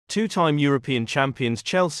Two-time European champions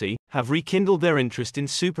Chelsea have rekindled their interest in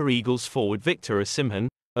Super Eagles forward Victor Osimhen,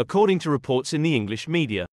 according to reports in the English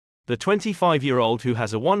media. The 25-year-old, who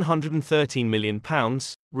has a £113 million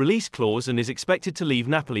release clause and is expected to leave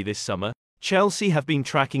Napoli this summer, Chelsea have been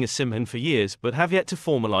tracking Osimhen for years but have yet to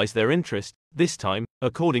formalise their interest. This time,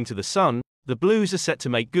 according to The Sun, the Blues are set to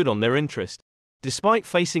make good on their interest. Despite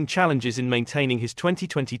facing challenges in maintaining his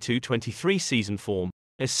 2022-23 season form,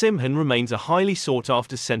 Osimhen remains a highly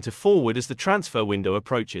sought-after centre-forward as the transfer window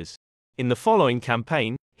approaches. In the following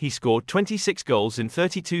campaign, he scored 26 goals in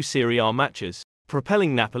 32 Serie A matches,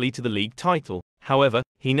 propelling Napoli to the league title. However,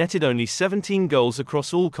 he netted only 17 goals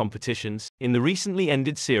across all competitions. In the recently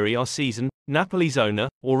ended Serie A season, Napoli's owner,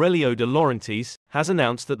 Aurelio De Laurentiis, has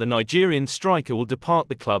announced that the Nigerian striker will depart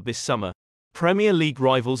the club this summer. Premier League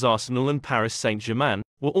rivals Arsenal and Paris Saint-Germain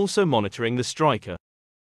were also monitoring the striker.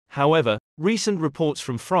 However, recent reports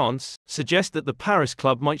from France suggest that the Paris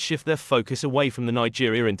club might shift their focus away from the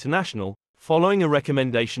Nigeria international, following a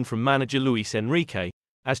recommendation from manager Luis Enrique.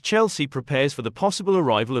 As Chelsea prepares for the possible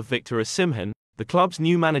arrival of Victor Osimhen, the club's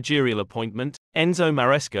new managerial appointment, Enzo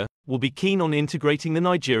Maresca, will be keen on integrating the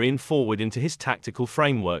Nigerian forward into his tactical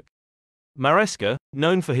framework. Maresca,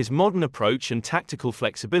 known for his modern approach and tactical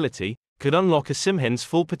flexibility, could unlock Osimhen's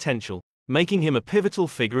full potential, making him a pivotal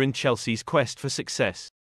figure in Chelsea's quest for success.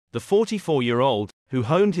 The 44-year-old, who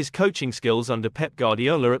honed his coaching skills under Pep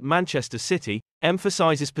Guardiola at Manchester City,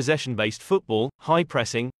 emphasizes possession-based football, high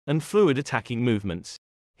pressing, and fluid attacking movements.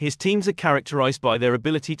 His teams are characterized by their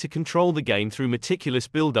ability to control the game through meticulous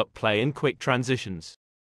build-up play and quick transitions.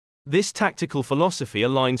 This tactical philosophy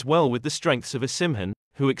aligns well with the strengths of Osimhen,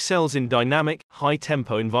 who excels in dynamic,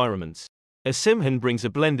 high-tempo environments. Osimhen brings a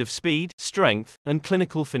blend of speed, strength, and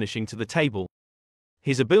clinical finishing to the table.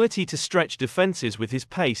 His ability to stretch defenses with his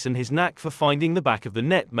pace and his knack for finding the back of the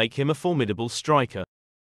net make him a formidable striker.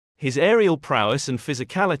 His aerial prowess and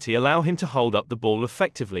physicality allow him to hold up the ball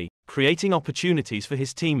effectively, creating opportunities for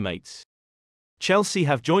his teammates. Chelsea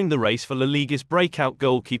have joined the race for La Liga's breakout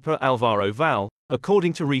goalkeeper Alvaro Val,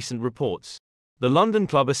 according to recent reports. The London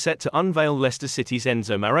club are set to unveil Leicester City's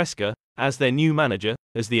Enzo Maresca as their new manager,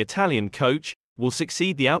 as the Italian coach will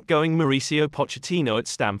succeed the outgoing Mauricio Pochettino at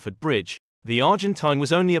Stamford Bridge. The Argentine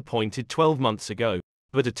was only appointed 12 months ago,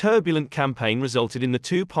 but a turbulent campaign resulted in the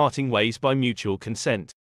two parting ways by mutual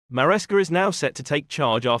consent. Maresca is now set to take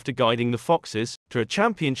charge after guiding the Foxes to a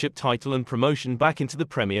championship title and promotion back into the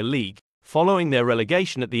Premier League. Following their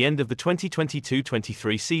relegation at the end of the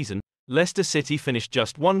 2022-23 season, Leicester City finished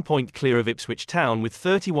just 1 point clear of Ipswich Town with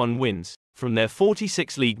 31 wins from their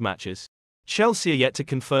 46 league matches. Chelsea are yet to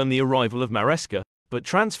confirm the arrival of Maresca, but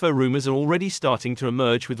transfer rumours are already starting to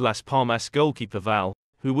emerge, with Las Palmas goalkeeper Val,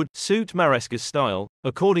 who would suit Maresca's style,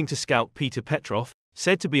 according to scout Peter Petrov,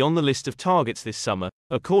 said to be on the list of targets this summer.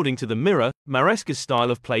 According to the Mirror, Maresca's style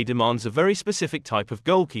of play demands a very specific type of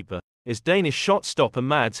goalkeeper, as Danish shot stopper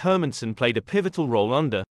Mads Hermansen played a pivotal role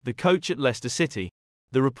under the coach at Leicester City.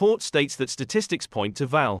 The report states that statistics point to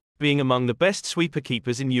Val being among the best sweeper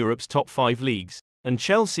keepers in Europe's top 5 leagues, and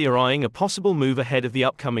Chelsea are eyeing a possible move ahead of the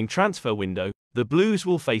upcoming transfer window. The Blues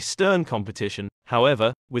will face stern competition,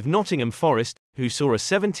 however, with Nottingham Forest, who saw a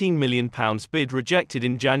 £17 million bid rejected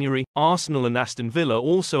in January. Arsenal and Aston Villa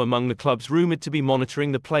also among the clubs rumoured to be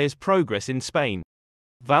monitoring the player's progress in Spain.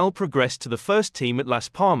 Val progressed to the first team at Las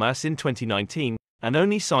Palmas in 2019, and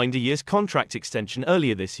only signed a year's contract extension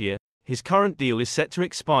earlier this year. His current deal is set to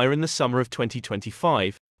expire in the summer of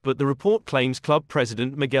 2025, but the report claims club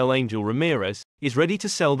president Miguel Angel Ramirez is ready to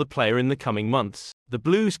sell the player in the coming months. The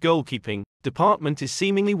Blues' goalkeeping department is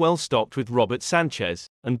seemingly well stocked, with Robert Sanchez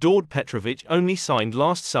and Đorđe Petrovic only signed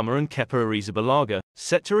last summer, and Kepa Arrizabalaga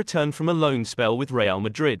set to return from a loan spell with Real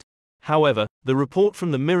Madrid. However, the report from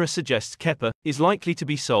the Mirror suggests Kepa is likely to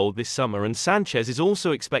be sold this summer, and Sanchez is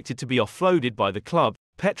also expected to be offloaded by the club.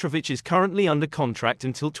 Petrovic is currently under contract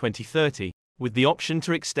until 2030, with the option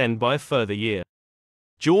to extend by a further year.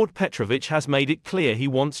 Đorđe Petrovic has made it clear he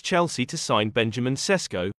wants Chelsea to sign Benjamin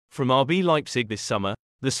Sesko from RB Leipzig this summer.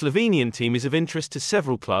 The Slovenian team is of interest to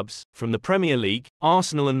several clubs from the Premier League.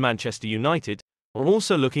 Arsenal and Manchester United are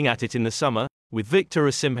also looking at it in the summer, with Victor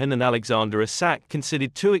Osimhen and Alexander Isak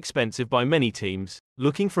considered too expensive by many teams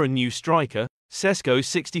looking for a new striker. Sesko's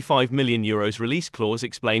 €65 million release clause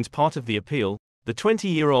explains part of the appeal. The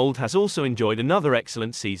 20-year-old has also enjoyed another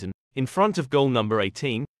excellent season in front of goal number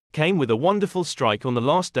 18. Came with a wonderful strike on the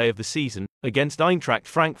last day of the season against Eintracht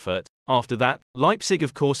Frankfurt. After that, Leipzig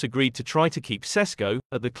of course agreed to try to keep Sesko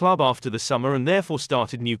at the club after the summer and therefore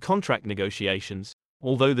started new contract negotiations.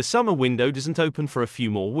 Although the summer window doesn't open for a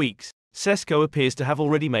few more weeks, Sesko appears to have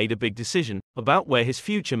already made a big decision about where his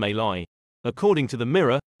future may lie. According to the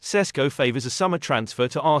Mirror, Sesko favours a summer transfer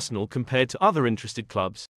to Arsenal compared to other interested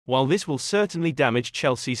clubs. While this will certainly damage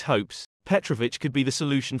Chelsea's hopes, Petrovic could be the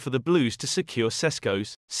solution for the Blues to secure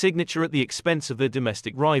Sesko's signature at the expense of their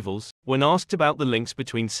domestic rivals. When asked about the links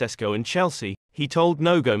between Sesko and Chelsea, he told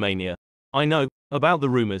No Go Mania, "I know about the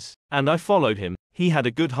rumours, and I followed him. He had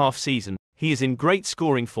a good half-season. He is in great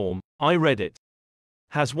scoring form. I read it.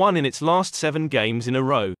 Has won in its last 7 games in a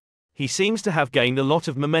row. He seems to have gained a lot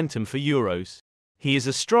of momentum for Euros. He is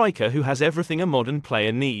a striker who has everything a modern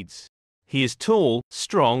player needs. He is tall,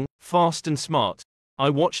 strong, fast and smart. I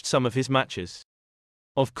watched some of his matches.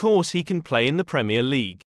 Of course he can play in the Premier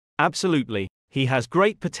League. Absolutely. He has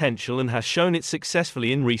great potential and has shown it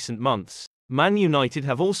successfully in recent months." Man United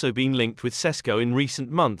have also been linked with Sesko in recent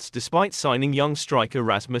months despite signing young striker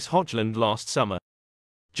Rasmus Højlund last summer.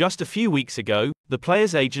 Just a few weeks ago, the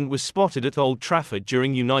player's agent was spotted at Old Trafford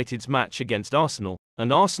during United's match against Arsenal,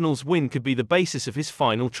 and Arsenal's win could be the basis of his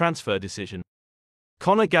final transfer decision.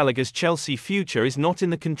 Conor Gallagher's Chelsea future is not in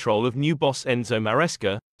the control of new boss Enzo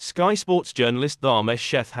Maresca, Sky Sports journalist Dharmesh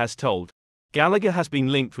Sheth has told. Gallagher has been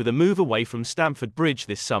linked with a move away from Stamford Bridge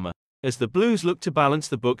this summer. As the Blues look to balance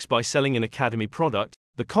the books by selling an academy product,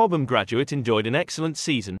 the Cobham graduate enjoyed an excellent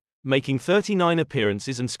season, making 39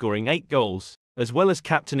 appearances and scoring 8 goals, as well as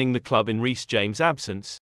captaining the club in Reece James'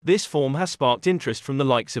 absence. This form has sparked interest from the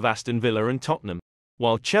likes of Aston Villa and Tottenham.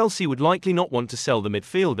 While Chelsea would likely not want to sell the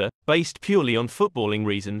midfielder, based purely on footballing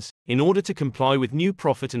reasons, in order to comply with new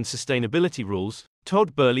profit and sustainability rules,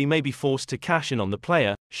 Todd Boehly may be forced to cash in on the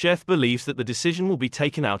player. Sheth believes that the decision will be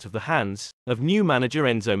taken out of the hands of new manager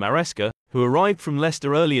Enzo Maresca, who arrived from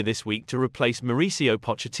Leicester earlier this week to replace Mauricio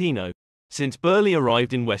Pochettino. Since Boehly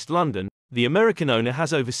arrived in West London, the American owner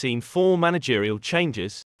has overseen 4 managerial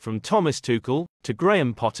changes, from Thomas Tuchel to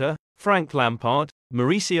Graham Potter, Frank Lampard,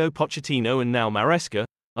 Mauricio Pochettino and now Maresca.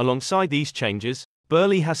 Alongside these changes,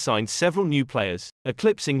 Boehly has signed several new players,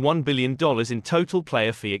 eclipsing $1 billion in total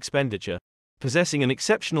player fee expenditure. Possessing an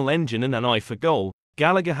exceptional engine and an eye for goal,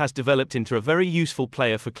 Gallagher has developed into a very useful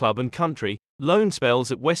player for club and country. Loan spells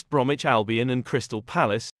at West Bromwich Albion and Crystal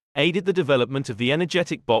Palace aided the development of the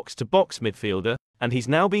energetic box-to-box midfielder, and he's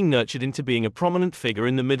now being nurtured into being a prominent figure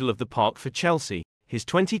in the middle of the park for Chelsea. His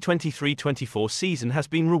 2023-24 season has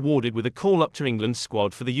been rewarded with a call-up to England's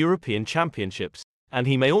squad for the European Championships, and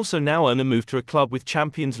he may also now earn a move to a club with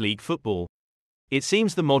Champions League football. It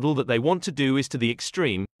seems the model that they want to do is to the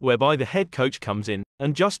extreme, whereby the head coach comes in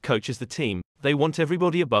and just coaches the team. They want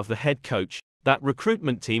everybody above the head coach, that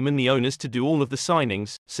recruitment team and the owners to do all of the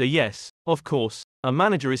signings. So yes, of course, a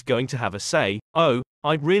manager is going to have a say. "Oh,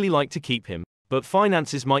 I'd really like to keep him, but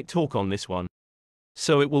finances might talk on this one."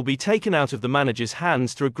 So it will be taken out of the manager's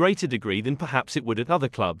hands to a greater degree than perhaps it would at other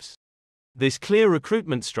clubs. This clear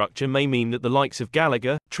recruitment structure may mean that the likes of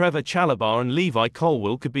Gallagher, Trevor Chalobah and Levi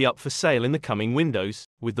Colwill could be up for sale in the coming windows,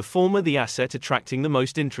 with the former the asset attracting the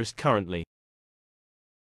most interest currently.